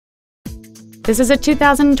This is a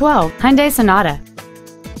 2012 Hyundai Sonata.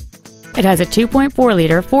 It has a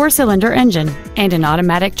 2.4-liter four-cylinder engine and an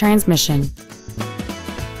automatic transmission.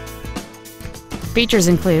 Features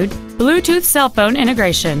include Bluetooth cell phone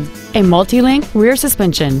integration, a multi-link rear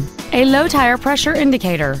suspension, a low tire pressure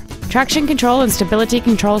indicator, traction control and stability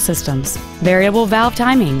control systems, variable valve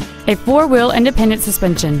timing, a four-wheel independent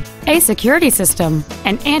suspension, a security system,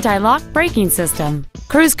 an anti-lock braking system,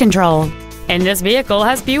 cruise control, and this vehicle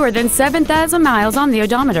has fewer than 7,000 miles on the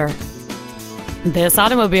odometer. This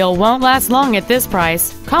automobile won't last long at this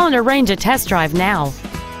price. Call and arrange a test drive now.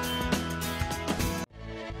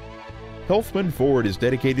 Helfman Ford is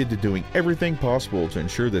dedicated to doing everything possible to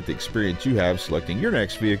ensure that the experience you have selecting your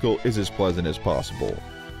next vehicle is as pleasant as possible.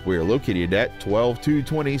 We are located at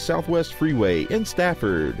 12220 Southwest Freeway in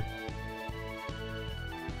Stafford.